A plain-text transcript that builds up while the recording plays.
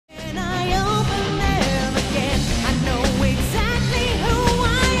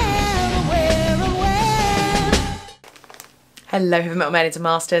Hello Heavy Metal Maids and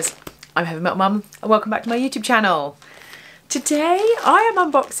Masters, I'm Heavy Metal Mum and welcome back to my YouTube channel. Today I am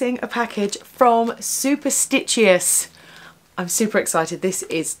unboxing a package from Superstitchious. I'm super excited. This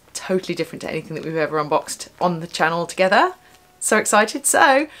is totally different to anything that we've ever unboxed on the channel together. So excited.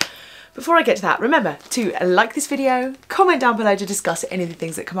 So before I get to that, remember to like this video, comment down below to discuss any of the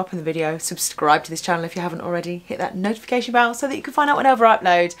things that come up in the video, subscribe to this channel if you haven't already, hit that notification bell so that you can find out whenever I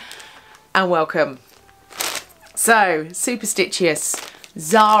upload, and welcome. So, Superstitchious.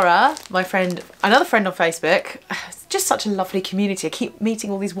 Zarah, my friend, another friend on Facebook, it's just such a lovely community. I keep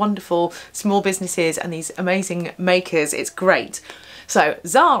meeting all these wonderful small businesses and these amazing makers. It's great. So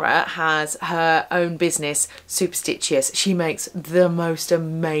Zarah has her own business, Superstitchious. She makes the most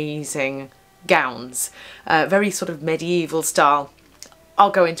amazing gowns, very sort of medieval style.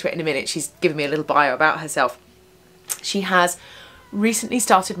 I'll go into it in a minute. She's given me a little bio about herself. She has recently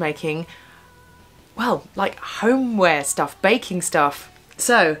started making, well, like homeware stuff, baking stuff.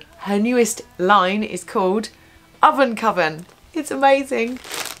 So her newest line is called Oven Coven. It's amazing.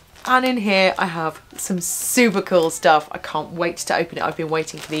 And in here I have some super cool stuff. I can't wait to open it. I've been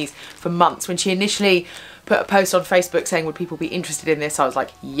waiting for these for months. When she initially put a post on Facebook saying would people be interested in this, I was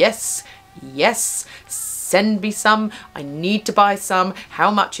like, yes, yes, send me some. I need to buy some.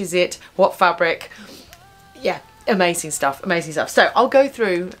 How much is it? What fabric? Yeah, amazing stuff, amazing stuff. So I'll go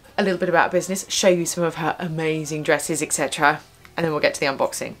through a little bit about her business, show you some of her amazing dresses, etc. And then we'll get to the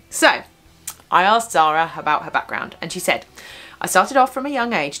unboxing. So I asked Zarah about her background and she said, I started off from a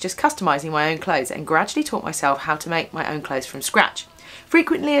young age just customising my own clothes and gradually taught myself how to make my own clothes from scratch.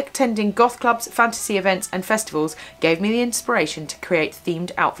 Frequently attending goth clubs, fantasy events and festivals gave me the inspiration to create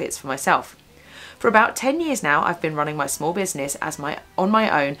themed outfits for myself. For about 10 years now, I've been running my small business on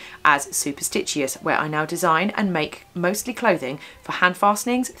my own as Superstitchious, where I now design and make mostly clothing for hand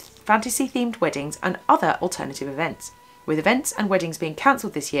fastenings, fantasy-themed weddings and other alternative events. With events and weddings being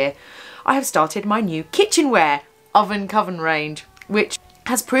cancelled this year, I have started my new kitchenware Oven Coven range, which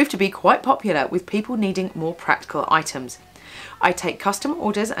has proved to be quite popular with people needing more practical items. I take custom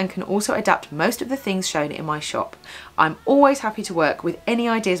orders and can also adapt most of the things shown in my shop. I'm always happy to work with any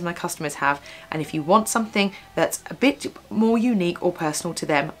ideas my customers have, and if you want something that's a bit more unique or personal to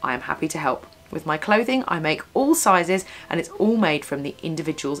them, I am happy to help. With my clothing, I make all sizes and it's all made from the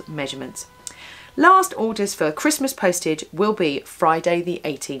individual's measurements. Last orders for Christmas postage will be Friday the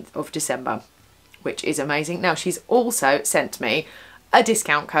 18th of December, which is amazing. Now she's also sent me a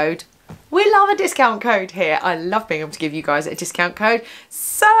discount code. We love a discount code here. I love being able to give you guys a discount code.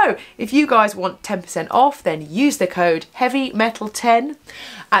 So if you guys want 10% off, then use the code HEAVYMETAL10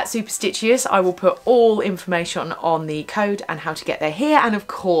 at Superstitchious. I will put all information on the code and how to get there here, and of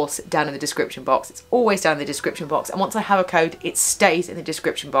course down in the description box. It's always down in the description box, and once I have a code it stays in the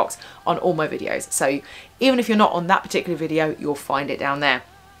description box on all my videos. So even if you're not on that particular video, you'll find it down there.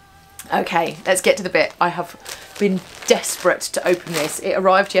 Okay, let's get to the bit. I have been desperate to open this. It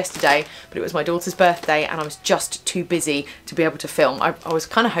arrived yesterday, but it was my daughter's birthday and I was just too busy to be able to film. I was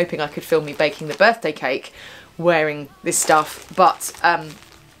kind of hoping I could film me baking the birthday cake wearing this stuff, but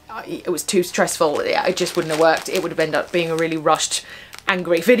it was too stressful. It just wouldn't have worked. It would have ended up being a really rushed,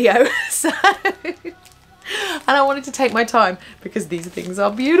 angry video. So, and I wanted to take my time because these things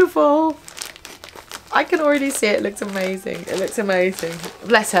are beautiful. I can already see it. It looks amazing. It looks amazing.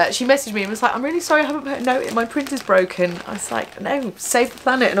 Bless her. She messaged me and was like, I'm really sorry I haven't put a note in. My printer's broken. I was like, no, save the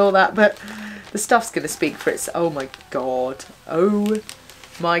planet and all that, but the stuff's going to speak for itself. Oh my God. Oh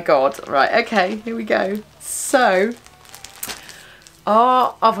my God. Right, okay, here we go. So,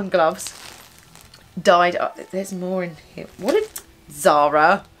 our oven gloves died. Oh, there's more in here. What did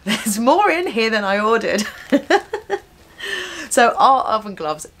Zarah? There's more in here than I ordered. So our oven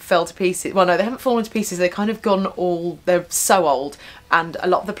gloves fell to pieces. Well, no, they haven't fallen to pieces. They're kind of gone all, they're so old. And a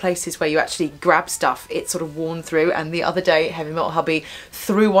lot of the places where you actually grab stuff, it's sort of worn through. And the other day, Heavy Metal Hubby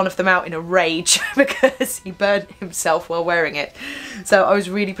threw one of them out in a rage because he burned himself while wearing it. So I was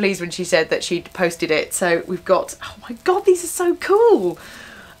really pleased when she said that she'd posted it. So we've got, oh my God, these are so cool.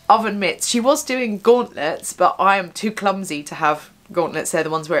 Oven mitts. She was doing gauntlets, but I am too clumsy to have gauntlets. They're the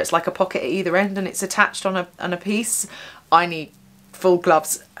ones where it's like a pocket at either end and it's attached on a piece. I need full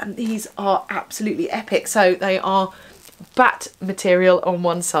gloves, and these are absolutely epic. So they are bat material on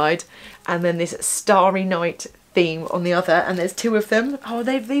one side and then this starry night theme on the other, and there's two of them. Oh,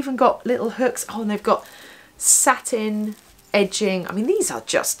 they've even got little hooks. Oh, and they've got satin edging. I mean, these are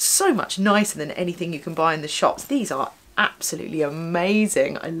just so much nicer than anything you can buy in the shops. These are absolutely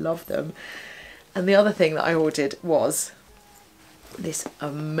amazing. I love them. And the other thing that I ordered was this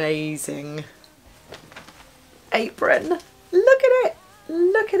amazing apron. Look at it.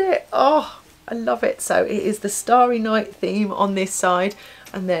 Look at it. Oh, I love it. So it is the Starry Night theme on this side,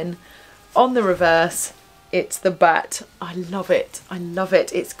 and then on the reverse it's the bat. I love it. I love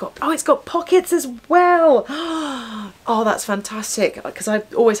it. It's got pockets as well. Oh, that's fantastic, because I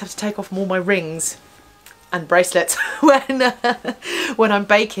always have to take off all my rings and bracelets when I'm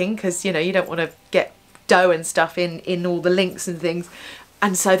baking, because you know, you don't want to get dough and stuff in all the links and things.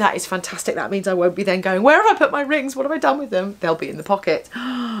 And so that is fantastic. That means I won't be then going, where have I put my rings? What have I done with them? They'll be in the pocket.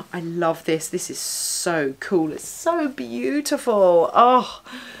 I love this. This is so cool. It's so beautiful. Oh,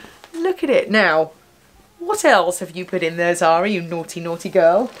 look at it. Now, what else have you put in there, Zara, you naughty, naughty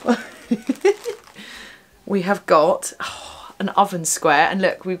girl? We have got an oven square. And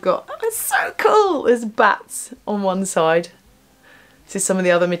look, we've got, oh, it's so cool. There's bats on one side. This is some of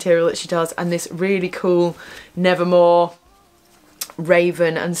the other material that she does. And this really cool Nevermore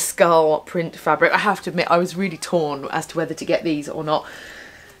raven and skull print fabric. I have to admit, I was really torn as to whether to get these or not,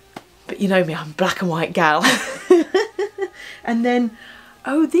 but you know me, I'm a black and white gal. And then,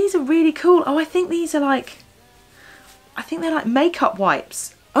 oh, these are really cool. Oh, I think these are like, I think they're like makeup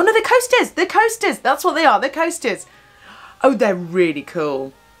wipes. Oh no, they're coasters. They're coasters. That's what they are. They're coasters. Oh, they're really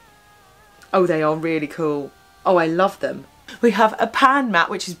cool. Oh, they are really cool. Oh, I love them. We have a pan mat,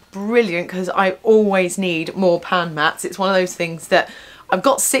 which is brilliant because I always need more pan mats. It's one of those things that I've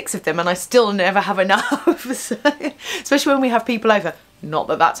got 6 of them and I still never have enough. So, especially when we have people over. Not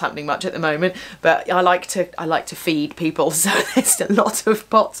that that's happening much at the moment, but I like to feed people, so there's a lot of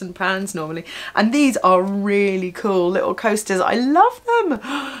pots and pans normally. And these are really cool little coasters. I love them.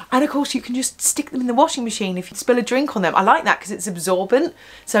 And of course you can just stick them in the washing machine if you spill a drink on them. I like that because it's absorbent.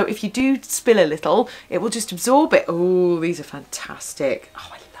 So if you do spill a little, it will just absorb it. Oh, these are fantastic.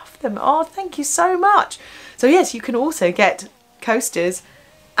 Oh, I love them. Oh, thank you so much. So yes, you can also get coasters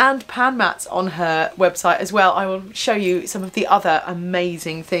and pan mats on her website as well. I will show you some of the other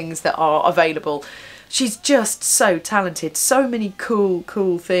amazing things that are available. She's just so talented. So many cool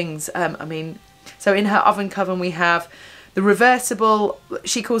things. I mean, so in her Oven Coven we have the reversible,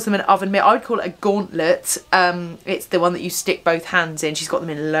 she calls them an oven mitt. I would call it a gauntlet. It's the one that you stick both hands in. She's got them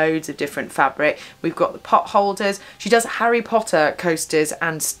in loads of different fabric. We've got the pot holders. She does Harry Potter coasters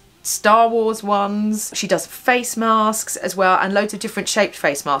and Star Wars ones. She does face masks as well, and loads of different shaped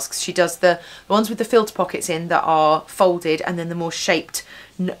face masks. She does the ones with the filter pockets in that are folded, and then the more shaped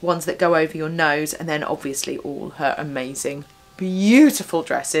ones that go over your nose, and then obviously all her amazing, beautiful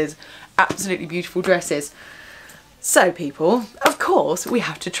dresses. Absolutely beautiful dresses. So people, of course, we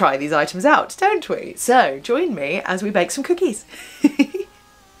have to try these items out, don't we? So join me as we bake some cookies.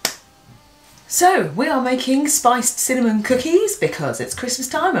 So we are making spiced cinnamon cookies because it's Christmas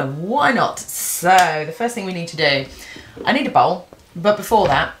time and why not? So the first thing we need to do, I need a bowl, but before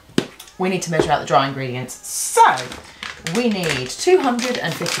that we need to measure out the dry ingredients. So we need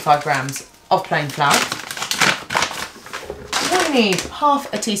 255 grams of plain flour. We need half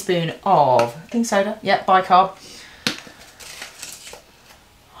a teaspoon of baking soda, yep, bicarb.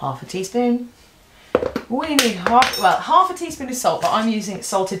 Half a teaspoon. We need half a teaspoon of salt, but I'm using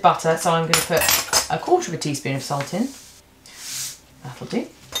salted butter, so I'm going to put 1/4 teaspoon of salt in. That'll do.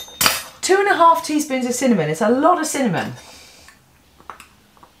 2.5 teaspoons of cinnamon. It's a lot of cinnamon.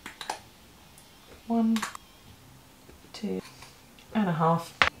 1, 2.5.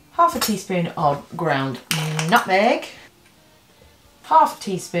 Half a teaspoon of ground nutmeg. Half a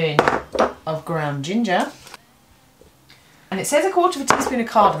teaspoon of ground ginger. And it says 1/4 teaspoon of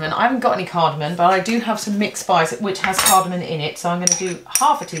cardamom. I haven't got any cardamom, but I do have some mixed spice which has cardamom in it. So I'm going to do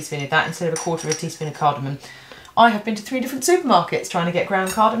half a teaspoon of that instead of 1/4 teaspoon of cardamom. I have been to 3 different supermarkets trying to get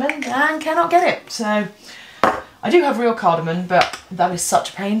ground cardamom and cannot get it. So I do have real cardamom, but that is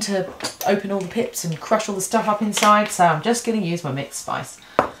such a pain to open all the pips and crush all the stuff up inside. So I'm just going to use my mixed spice.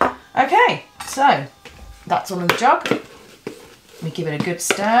 Okay, so that's all in the jug. We give it a good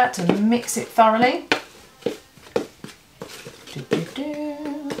stir to mix it thoroughly.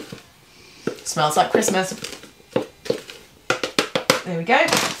 Smells like Christmas. There we go.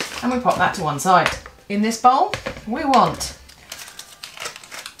 And we pop that to one side. In this bowl, we want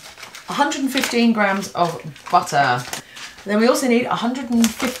 115 grams of butter. Then we also need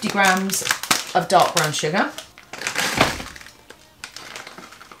 150 grams of dark brown sugar.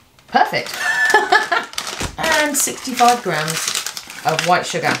 Perfect. And 65 grams of white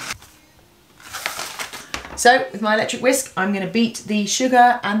sugar. So with my electric whisk, I'm going to beat the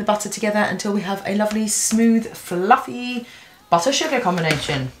sugar and the butter together until we have a lovely, smooth, fluffy butter-sugar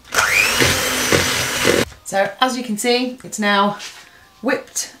combination. So as you can see, it's now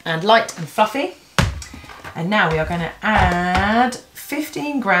whipped and light and fluffy. And now we are going to add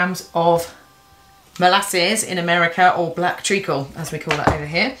 15 grams of molasses in America, or black treacle, as we call it over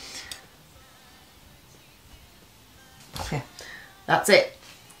here. Yeah, that's it.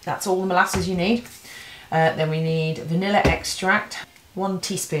 That's all the molasses you need. Then we need vanilla extract, 1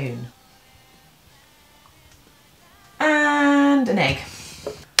 teaspoon. And an egg.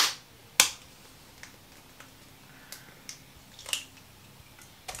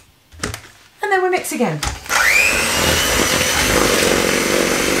 And then we mix again.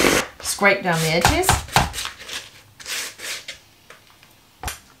 Scrape down the edges.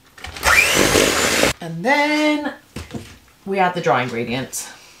 And then we add the dry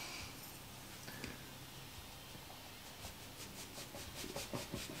ingredients.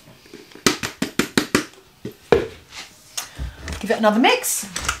 Give it another mix.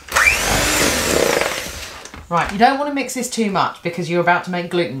 Right, you don't want to mix this too much because you're about to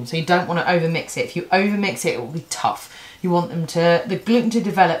make gluten, so you don't want to over mix it. If you over mix it, it will be tough. You want the gluten to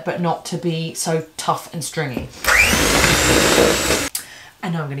develop, but not to be so tough and stringy.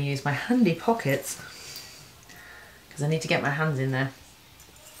 And now I'm going to use my handy pockets because I need to get my hands in there.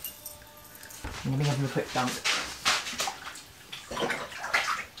 I'm going to give them a quick dunk.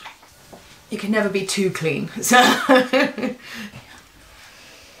 You can never be too clean. So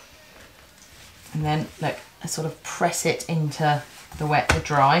and then look, I sort of press it into the wet to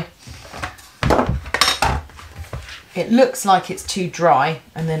dry. It looks like it's too dry,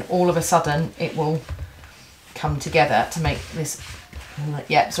 and then all of a sudden it will come together to make this,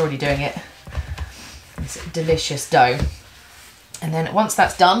 yeah, it's already doing it, this delicious dough. And then once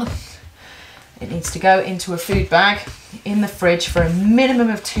that's done, it needs to go into a food bag in the fridge for a minimum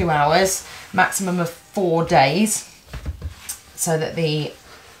of 2 hours, maximum of 4 days, so that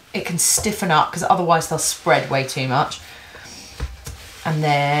it can stiffen up, because otherwise they'll spread way too much. And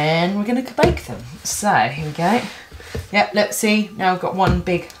then we're going to bake them. So here we go. Yep, let's see. Now we've got one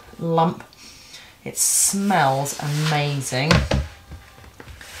big lump. It smells amazing.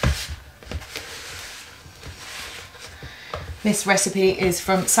 This recipe is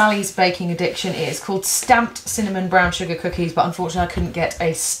from Sally's Baking Addiction. It is called Stamped Cinnamon Brown Sugar Cookies, but unfortunately I couldn't get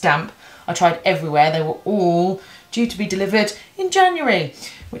a stamp. I tried everywhere. They were all due to be delivered in January,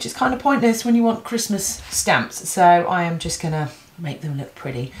 which is kind of pointless when you want Christmas stamps. So I am just going to make them look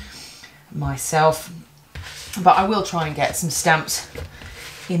pretty myself. But I will try and get some stamps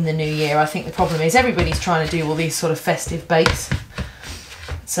in the new year. I think the problem is everybody's trying to do all these sort of festive bakes,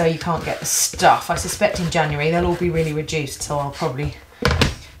 so you can't get the stuff. I suspect in January they'll all be really reduced, so I'll probably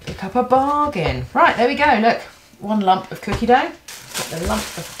pick up a bargain. Right, there we go, look. 1 lump of cookie dough. Put the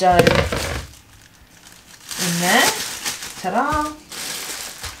lump of dough in there. Ta-da!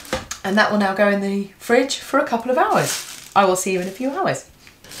 And that will now go in the fridge for a couple of hours. I will see you in a few hours.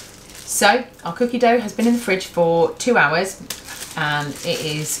 So our cookie dough has been in the fridge for 2 hours and it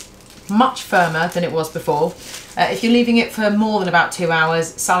is much firmer than it was before. If you're leaving it for more than about 2 hours,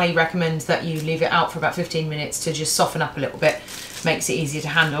 Sally recommends that you leave it out for about 15 minutes to just soften up a little bit. Makes it easier to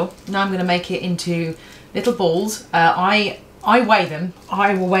handle. Now I'm going to make it into little balls. I weigh them.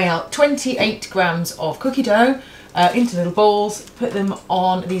 I will weigh out 28 grams of cookie dough into little balls, put them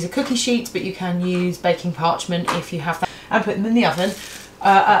on, these are cookie sheets, but you can use baking parchment if you have that, and put them in the oven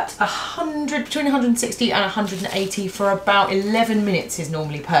at between 160 and 180 for about 11 minutes is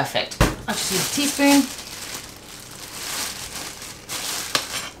normally perfect. I just use a teaspoon,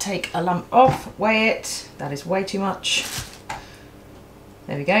 take a lump off, weigh it, that is way too much.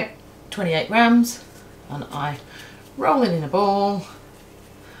 There we go, 28 grams, and I roll it in a ball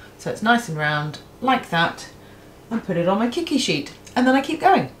so it's nice and round like that, and put it on my cookie sheet, and then I keep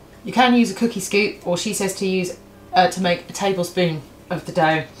going. You can use a cookie scoop, or she says to use to make a tablespoon of the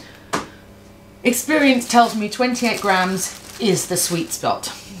dough. Experience tells me 28 grams is the sweet spot.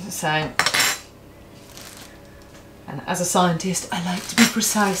 So, and as a scientist, I like to be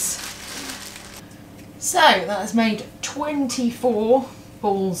precise. So that has made 24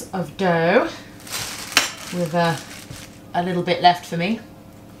 balls of dough with a little bit left for me.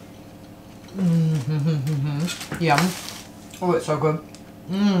 Yum. Oh, it's so good.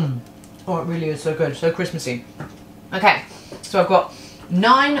 Oh, it really is so good. So Christmassy. Okay, so I've got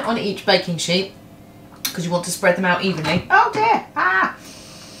 9 on each baking sheet because you want to spread them out evenly. Oh dear! Ah!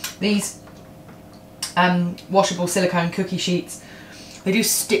 These washable silicone cookie sheets, they do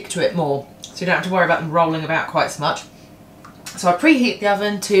stick to it more, so you don't have to worry about them rolling about quite so much. So I preheat the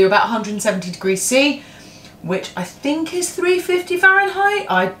oven to about 170 degrees C, which I think is 350 Fahrenheit.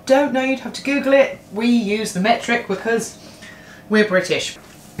 I don't know, you'd have to Google it. We use the metric because we're British.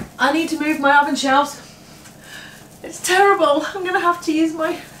 I need to move my oven shelves. It's terrible. I'm gonna have to use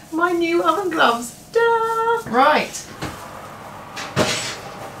my new oven gloves. Duh. Right.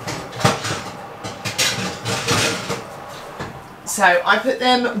 So I put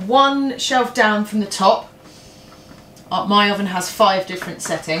them one shelf down from the top. My oven has 5 different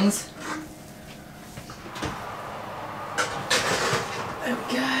settings. There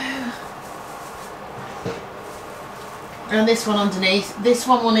we go. And this one underneath. This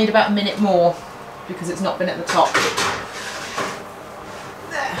one will need about a minute more because it's not been at the top.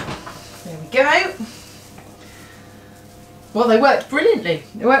 There we go. Well, they worked brilliantly.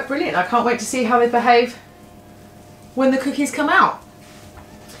 They worked brilliant. I can't wait to see how they behave when the cookies come out.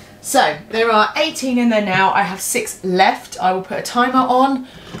 So there are 18 in there now. I have 6 left. I will put a timer on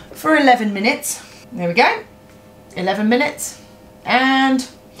for 11 minutes. There we go. 11 minutes. And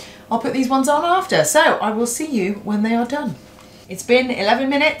I'll put these ones on after. So I will see you when they are done. It's been 11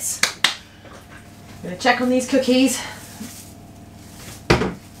 minutes. I'm going to check on these cookies.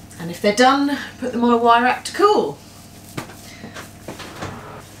 And if they're done, put them on a wire rack to cool.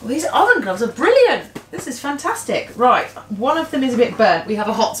 Well, these oven gloves are brilliant. This is fantastic. Right, one of them is a bit burnt. We have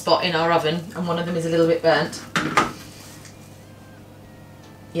a hot spot in our oven and one of them is a little bit burnt.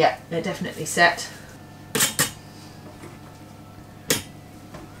 Yeah, they're definitely set.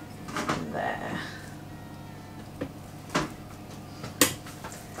 There.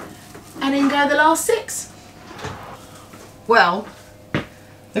 And in go the last 6. Well,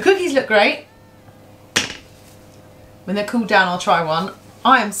 the cookies look great. When they're cooled down, I'll try one.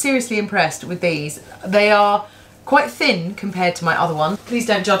 I am seriously impressed with these. They are quite thin compared to my other one. Please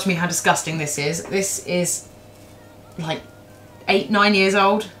don't judge me how disgusting this is. This is like 8-9 years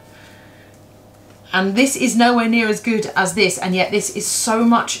old. And this is nowhere near as good as this, and yet this is so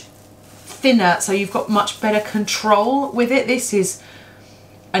much thinner, so you've got much better control with it. This is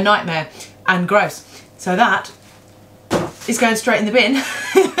a nightmare and gross. So that is going straight in the bin.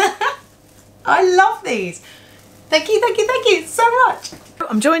 I love these. Thank you, thank you, thank you so much.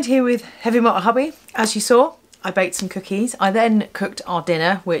 I'm joined here with Heavy Motor Hubby. As you saw, I baked some cookies. I then cooked our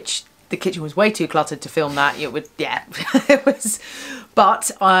dinner, which the kitchen was way too cluttered to film that. It would, yeah, it was. But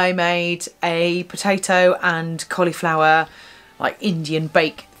I made a potato and cauliflower, like Indian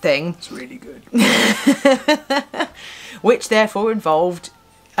bake thing. It's really good. Which therefore involved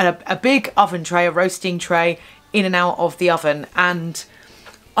a big oven tray, a roasting tray, in and out of the oven. And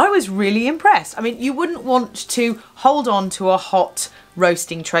I was really impressed. I mean, you wouldn't want to hold on to a hot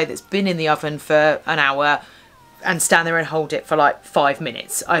roasting tray that's been in the oven for an hour and stand there and hold it for like 5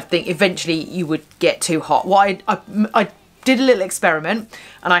 minutes. I think eventually you would get too hot. What I did a little experiment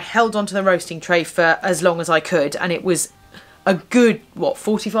and I held onto the roasting tray for as long as I could, and it was a good, what,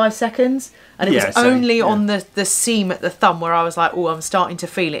 45 seconds? And it was only on the seam at the thumb where I was like, oh, I'm starting to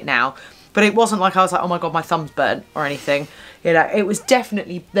feel it now. But it wasn't like I was like, oh my God, my thumb's burnt or anything. You know, it was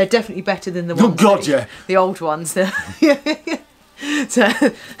definitely, they're definitely better than the ones, the old ones. So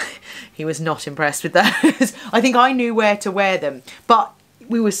he was not impressed with those. I think I knew where to wear them, but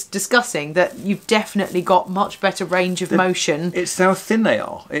we were discussing that you've definitely got much better range of motion. It's how thin they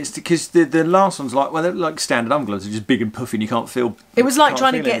are. It's because the last ones, like, well, they're like standard oven gloves. They're just big and puffy and you can't feel. It was like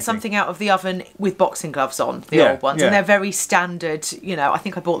trying to get something out of the oven with boxing gloves on, the old ones. And they're very standard, you know, I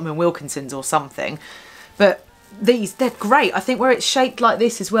think I bought them in Wilkinson's or something. But these, they're great. I think where it's shaped like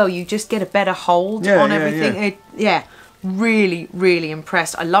this as well, you just get a better hold on everything. Really, really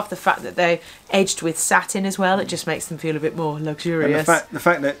impressed. I love the fact that they're edged with satin as well. It just makes them feel a bit more luxurious. And the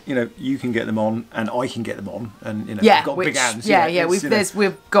fact that, you know, you can get them on and I can get them on, and, you know, we've got big hands.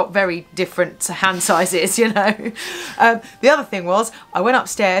 We've got very different hand sizes, you know. The other thing was I went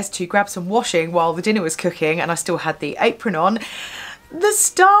upstairs to grab some washing while the dinner was cooking and I still had the apron on. The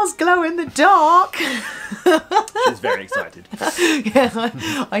stars glow in the dark. She's very excited. Yeah,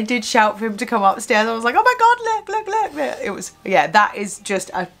 I did shout for him to come upstairs. I was like, oh my God, look. It was, yeah, that is just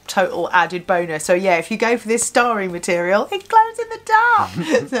a total added bonus. So yeah, if you go for this starry material, it glows in the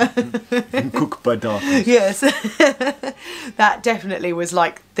dark. Cook by darkness. Yes. That definitely was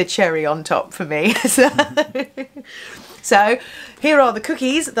like the cherry on top for me. So here are the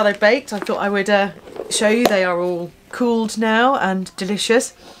cookies that I baked. I thought I would show you. They are all cooled now and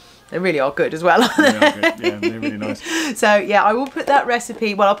delicious. They really are good as well. They are good. Yeah, they're really nice. So yeah, I will put that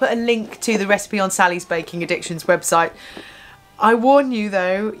recipe, well, I'll put a link to the recipe on Sally's Baking Addictions website. I warn you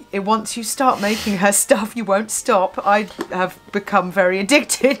though, once you start making her stuff, you won't stop. I have become very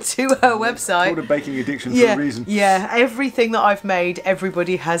addicted to her website. It's called a baking addiction for a reason. Yeah, everything that I've made,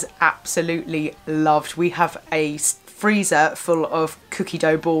 everybody has absolutely loved. We have a freezer full of cookie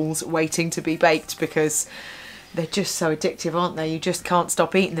dough balls waiting to be baked because they're just so addictive, aren't they? You just can't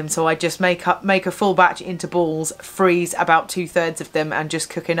stop eating them. So I just make a full batch into balls, freeze about 2/3 of them and just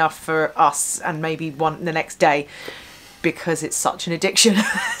cook enough for us and maybe one the next day because it's such an addiction.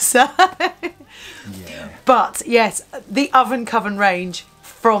 So, yeah. But yes, the Oven Coven range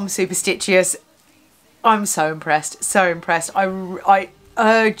from Superstitchious, I'm so impressed, so impressed. I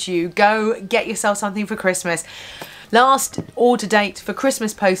urge you, go get yourself something for Christmas. Last order date for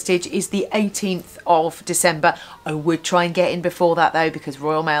Christmas postage is the 18th of December. I would try and get in before that though, because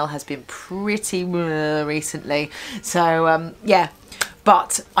Royal Mail has been pretty recently. So yeah,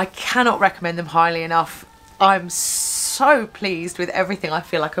 but I cannot recommend them highly enough. I'm so pleased with everything. I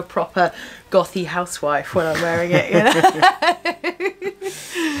feel like a proper gothy housewife when I'm wearing it, you know.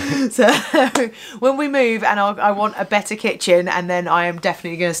 So when we move and I want a better kitchen, and then I am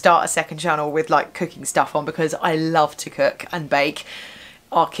definitely going to start a second channel with like cooking stuff on, because I love to cook and bake.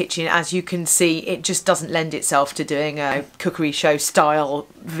 Our kitchen, as you can see, it just doesn't lend itself to doing a cookery show style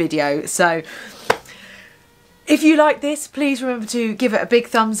video. So if you like this, please remember to give it a big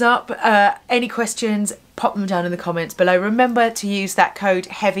thumbs up. Any questions, pop them down in the comments below. Remember to use that code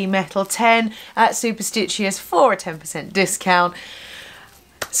HEAVYMETAL10 at Superstitchious for a 10% discount.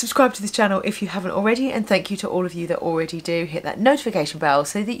 Subscribe to this channel if you haven't already, and thank you to all of you that already do. Hit that notification bell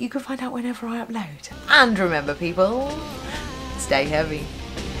so that you can find out whenever I upload. And remember people, stay heavy.